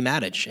 and Mikey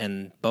Matic,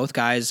 and both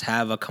guys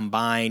have a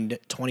combined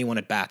 21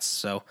 at bats.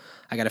 So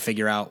I got to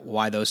figure out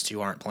why those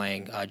two aren't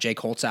playing. Jake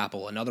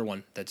Holtzapple, another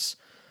one that's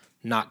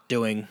not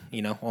doing,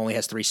 only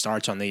has 3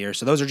 starts on the year.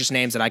 So those are just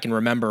names that I can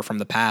remember from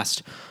the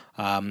past.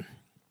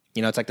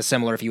 It's like the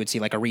similar if you would see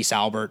like a Reese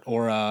Albert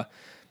or,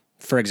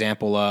 for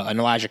example, an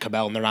Elijah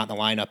Cabell, and they're not in the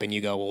lineup, and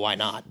you go, well, why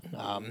not?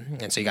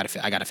 And so I got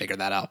to figure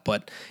that out.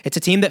 But it's a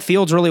team that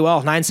fields really well.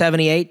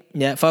 978,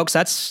 yeah, folks,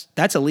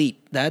 that's elite.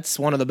 That's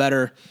one of the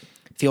better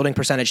fielding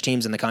percentage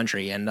teams in the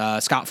country. And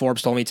Scott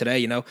Forbes told me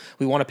today,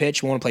 we want to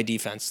pitch, we want to play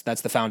defense.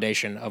 That's the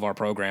foundation of our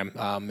program.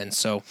 And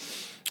so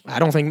I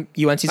don't think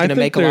UNC's going to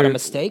make a lot of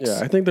mistakes.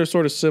 Yeah, I think they're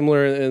sort of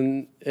similar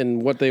in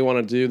what they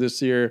want to do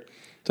this year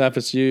to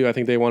FSU. I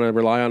think they want to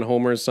rely on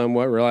homers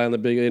somewhat, rely on the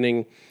big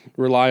inning,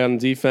 rely on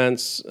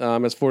defense,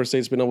 as Florida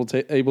State's been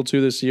able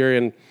to this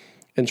year,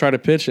 and try to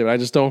pitch it. I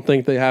just don't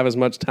think they have as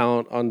much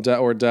talent on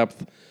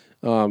depth.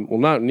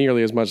 Not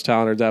nearly as much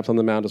talent or depth on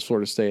the mound as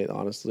Florida State,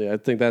 honestly. I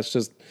think that's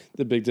just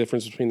the big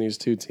difference between these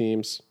two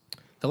teams.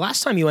 The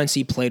last time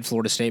UNC played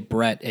Florida State,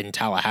 Brett, in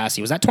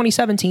Tallahassee, was that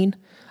 2017?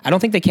 I don't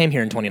think they came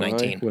here in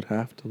 2019. I would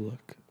have to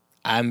look.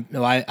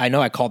 I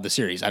know I called the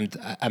series. I'm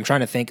trying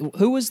to think.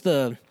 Who was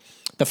the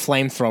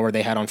flamethrower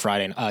they had on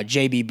Friday?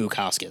 J.B.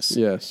 Bukauskas.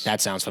 Yes.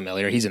 That sounds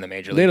familiar. He's in the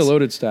major leagues. They had a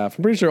loaded staff.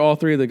 I'm pretty sure all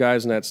 3 of the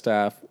guys in that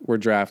staff were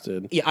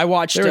drafted. Yeah, I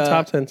watched. They were a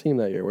top 10 team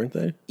that year, weren't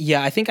they?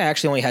 Yeah, I think I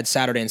actually only had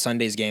Saturday and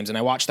Sunday's games, and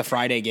I watched the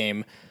Friday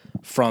game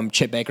from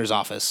Chip Baker's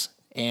office.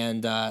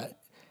 And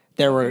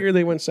there were... Year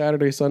they went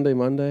Saturday, Sunday,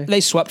 Monday?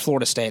 They swept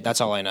Florida State.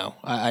 That's all I know.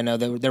 I know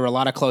there were a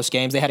lot of close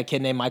games. They had a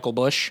kid named Michael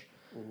Bush.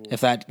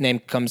 If that name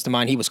comes to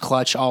mind, he was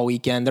clutch all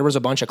weekend. There was a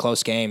bunch of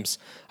close games.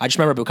 I just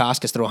remember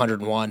Bukauskas threw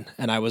 101,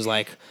 and I was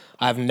like,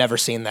 I've never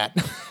seen that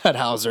at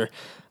Hauser.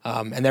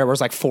 And there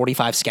was like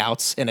 45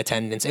 scouts in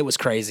attendance. It was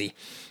crazy.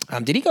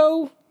 Did he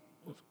go?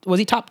 Was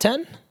he top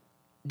 10?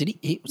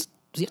 Was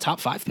he a top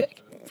 5 pick?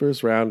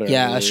 First rounder.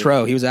 Yeah,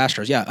 Astro. He was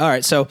Astros. Yeah. All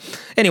right. So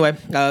anyway,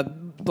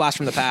 blast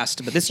from the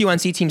past. But this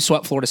UNC team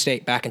swept Florida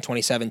State back in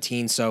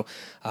 2017. So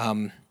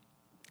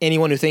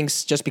anyone who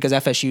thinks just because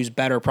FSU's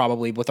better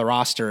probably with a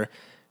roster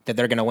that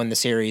they're going to win the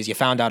series, you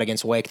found out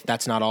against Wake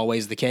that's not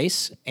always the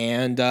case.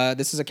 And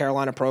this is a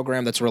Carolina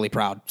program that's really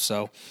proud.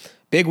 So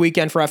big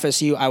weekend for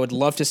FSU. I would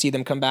love to see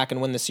them come back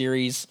and win the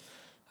series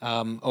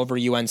over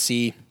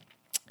UNC.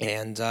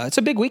 And it's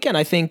a big weekend,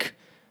 I think,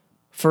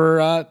 for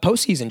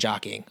postseason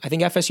jockeying. I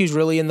think FSU's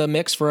really in the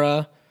mix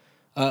for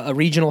a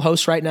regional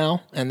host right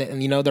now. And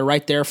they're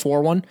right there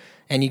for one.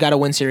 And you got to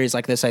win series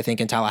like this, I think,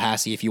 in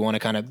Tallahassee if you want to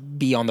kind of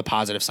be on the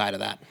positive side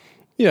of that.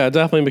 Yeah,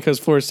 definitely, because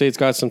Florida State's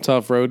got some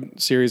tough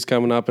road series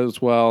coming up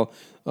as well,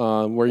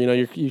 where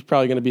you're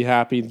probably going to be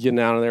happy getting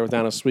out of there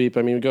without a sweep.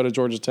 I mean, we go to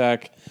Georgia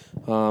Tech.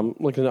 I'm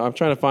trying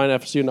to find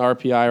FSU and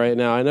RPI right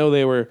now. I know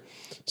they were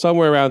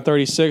somewhere around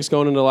 36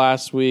 going into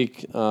last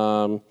week.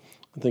 I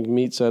think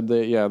Meat said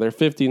they're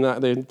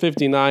 59. They're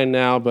 59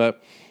 now,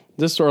 but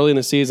this early in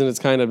the season, it's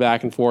kind of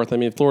back and forth. I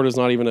mean, Florida's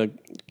not even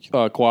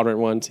a quadrant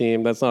 1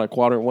 team. That's not a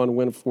quadrant 1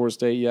 win for Florida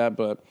State yet,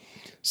 but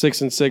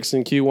 6-6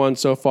 in Q1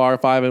 so far,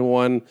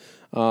 5-1.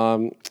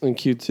 In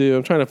Q2,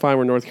 I'm trying to find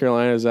where North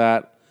Carolina is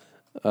at.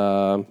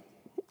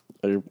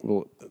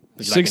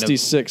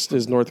 66th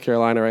is North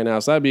Carolina right now,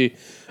 so that'd be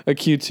a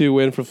Q2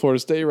 win for Florida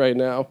State right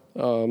now.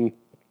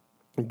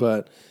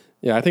 But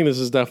yeah, I think this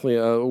is definitely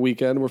a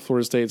weekend where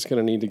Florida State's going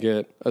to need to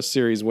get a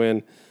series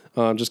win.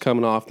 Just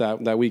coming off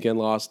that weekend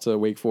loss to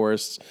Wake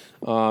Forest.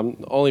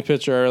 Only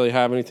pitcher I really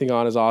have anything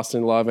on is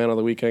Austin Love, man, on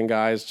the weekend,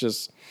 guys.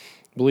 Just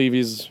believe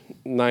he's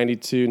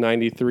 92,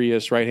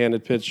 93-ish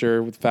right-handed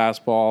pitcher with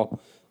fastball.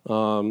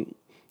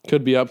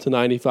 Could be up to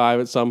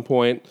 95 at some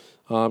point.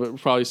 But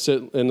probably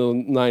sit in the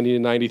 90 to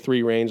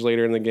 93 range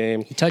later in the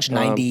game. He touched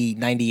 90,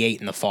 98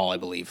 in the fall, I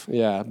believe.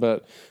 Yeah,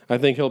 but I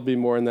think he'll be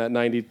more in that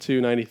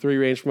 92, 93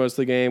 range for most of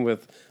the game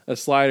with a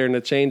slider and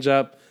a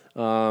changeup.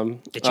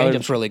 The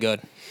changeup's really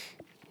good.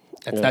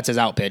 That's his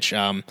out pitch.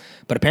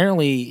 But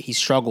apparently he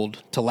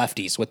struggled to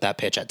lefties with that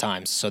pitch at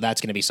times, so that's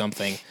going to be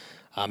something.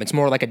 It's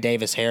more like a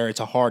Davis Hare.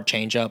 It's a hard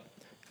changeup,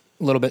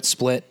 a little bit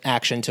split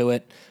action to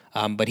it.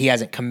 But he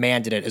hasn't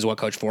commanded it, is what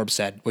Coach Forbes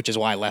said, which is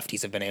why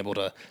lefties have been able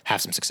to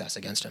have some success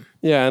against him.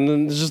 Yeah, and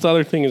then just the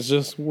other thing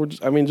is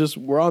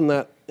we're on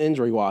that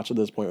injury watch at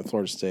this point with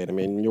Florida State. I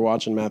mean, you're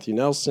watching Matthew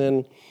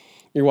Nelson,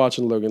 you're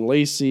watching Logan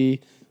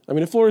Lacey. I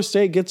mean, if Florida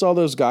State gets all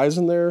those guys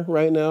in there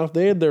right now, if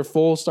they had their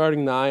full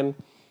starting 9,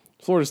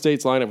 Florida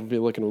State's lineup would be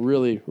looking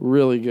really,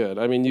 really good.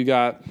 I mean, you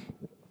got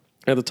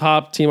at the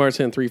top, T. Mart's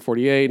hitting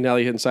 348.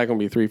 Nelly hitting second will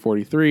be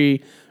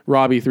 343.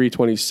 Robbie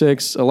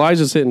 326.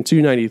 Elijah's hitting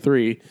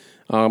 293.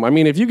 I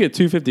mean, if you get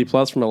 250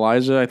 plus from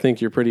Elijah, I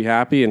think you're pretty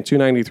happy. And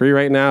 293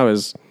 right now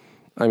is,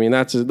 I mean,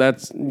 that's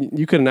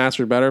you couldn't ask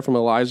for better from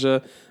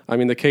Elijah. I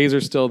mean, the K's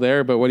are still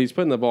there, but when he's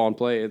putting the ball in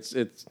play,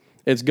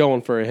 it's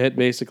going for a hit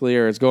basically,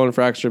 or it's going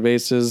for extra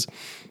bases.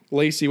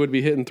 Lacey would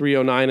be hitting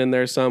 309 in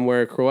there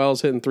somewhere.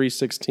 Crowell's hitting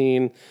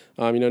 316.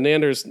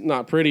 Nander's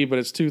not pretty, but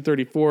it's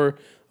 234.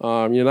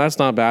 That's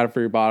not bad for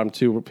your bottom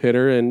two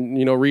hitter. And,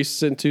 Reese is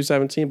hitting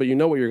 217, but you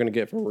know what you're going to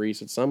get from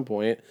Reese at some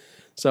point.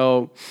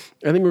 So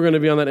I think we're going to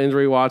be on that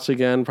injury watch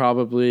again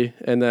probably.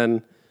 And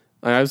then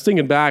I was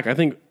thinking back, I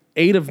think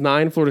 8 of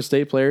 9 Florida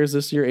State players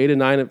this year, 8 of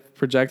 9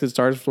 projected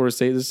stars for Florida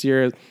State this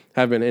year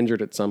have been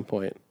injured at some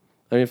point.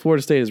 I mean,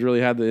 Florida State has really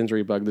had the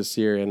injury bug this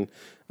year, and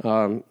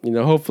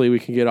hopefully we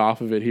can get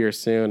off of it here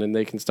soon, and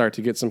they can start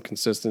to get some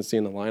consistency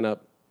in the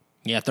lineup.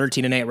 Yeah,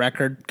 13-8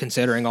 record,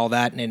 considering all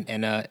that, and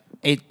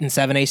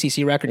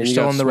 8-7 ACC record. And you're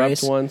still in the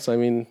race once. I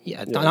mean,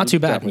 not too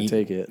bad. Definitely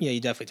take it. Yeah, you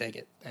definitely take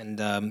it,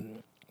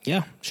 and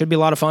should be a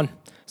lot of fun.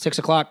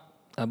 6:00,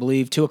 I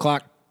believe,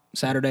 2:00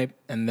 Saturday,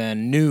 and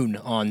then noon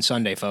on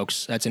Sunday,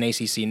 folks. That's an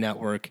ACC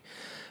Network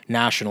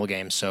national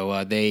game,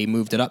 so they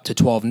moved it up to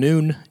 12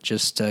 noon.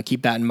 Just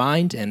keep that in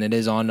mind, and it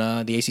is on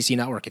the ACC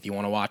Network if you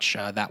want to watch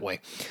that way.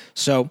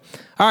 So,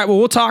 all right, well,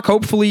 we'll talk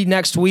hopefully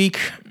next week.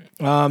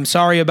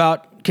 Sorry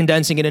about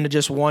condensing it into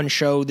just one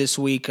show this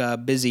week.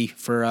 Busy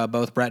for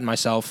both Brett and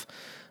myself.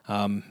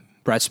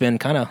 Brett's been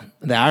kind of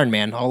the Iron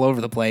Man all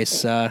over the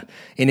place in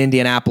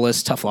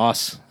Indianapolis. Tough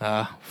loss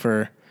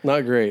for...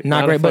 Not great.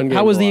 Not great, but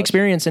how was the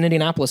experience in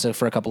Indianapolis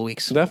for a couple of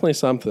weeks? Definitely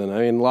something.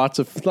 I mean, lots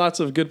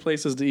of good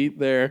places to eat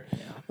there.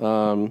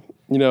 Yeah.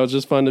 It's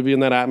just fun to be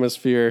in that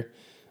atmosphere.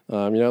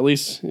 At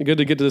least good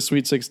to get to the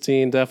Sweet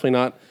 16. Definitely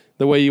not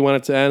the way you want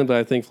it to end, but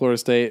I think Florida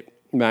State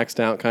maxed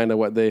out kind of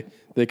what they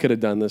could have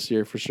done this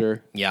year for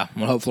sure. Yeah,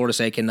 we'll hope Florida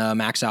State can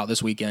max out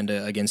this weekend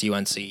against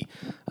UNC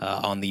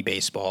on the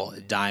baseball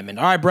diamond.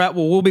 All right, Brett,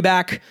 well, we'll be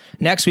back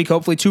next week,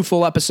 hopefully 2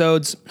 full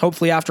episodes,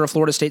 hopefully after a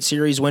Florida State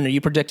series win. Are you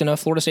predicting a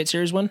Florida State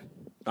series win?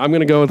 I'm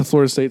going to go with the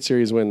Florida State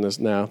series win this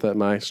now that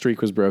my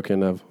streak was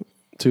broken of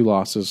 2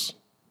 losses.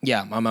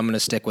 Yeah, I'm going to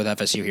stick with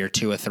FSU here,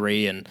 2 of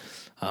 3, and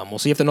we'll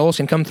see if the Noles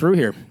can come through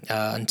here.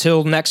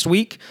 Until next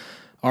week,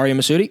 Aria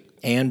Masudi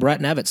and Brett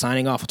Nevitt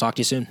signing off. We'll talk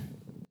to you soon.